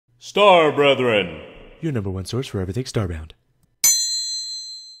Star Brethren, your #1 source for everything Starbound.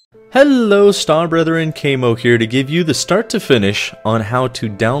 Hello Star Brethren, Kamo here to give you the start to finish on how to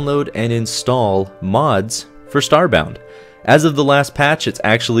download and install mods for Starbound. As of the last patch, it's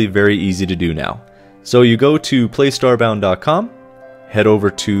actually very easy to do now. So you go to playstarbound.com, head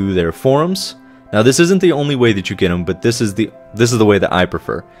over to their forums. Now this isn't the only way that you get them, but this is the way that I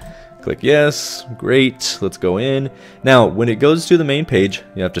prefer. Click yes, great, let's go in. Now when it goes to the main page,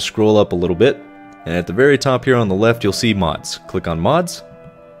 you have to scroll up a little bit, and at the very top here on the left you'll see mods. Click on mods,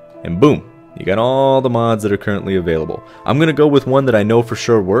 and boom, you got all the mods that are currently available. I'm going to go with one that I know for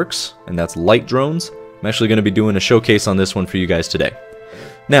sure works, and that's light drones. I'm actually going to be doing a showcase on this one for you guys today.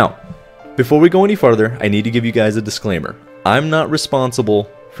 Now, before we go any farther, I need to give you guys a disclaimer. I'm not responsible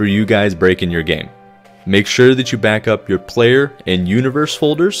for you guys breaking your game. Make sure that you back up your player and universe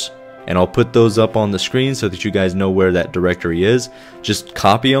folders, and I'll put those up on the screen so that you guys know where that directory is. Just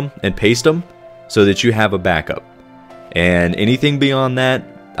copy them and paste them so that you have a backup. And anything beyond that,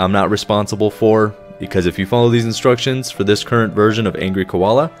 I'm not responsible for, because if you follow these instructions for this current version of Angry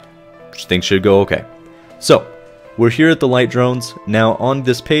Koala, things should go okay. So, we're here at the light drones. Now on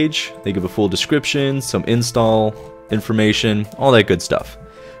this page, they give a full description, some install information, all that good stuff.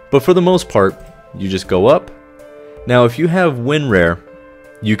 But for the most part, you just go up. Now if you have WinRAR,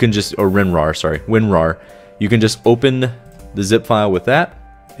 you can just, or WinRAR, you can just open the zip file with that,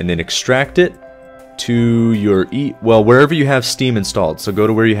 and then extract it to your wherever you have Steam installed. So go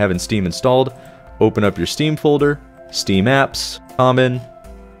to where you have in Steam installed, open up your Steam folder, Steam apps, common,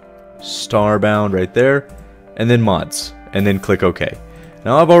 Starbound right there, and then mods, and then click OK.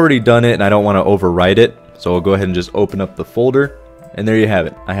 Now I've already done it and I don't want to overwrite it, so I'll go ahead and just open up the folder, and there you have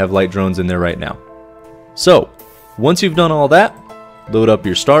it. I have light drones in there right now. So once you've done all that, load up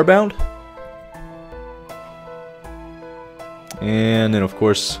your Starbound, and then of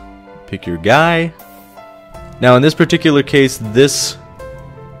course pick your guy. Now in this particular case, this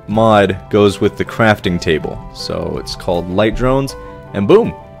mod goes with the crafting table, so it's called light drones, and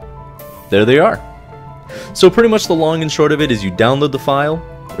boom, there they are. So pretty much the long and short of it is you download the file,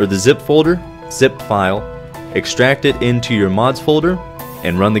 or the zip file, extract it into your mods folder,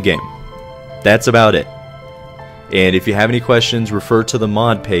 and run the game. That's about it. And if you have any questions, refer to the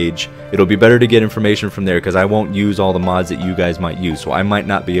mod page. It'll be better to get information from there, because I won't use all the mods that you guys might use, so I might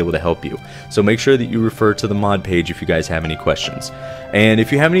not be able to help you. So make sure that you refer to the mod page if you guys have any questions. And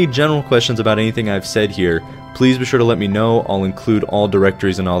if you have any general questions about anything I've said here, please be sure to let me know. I'll include all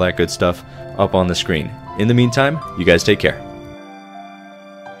directories and all that good stuff up on the screen. In the meantime, you guys take care.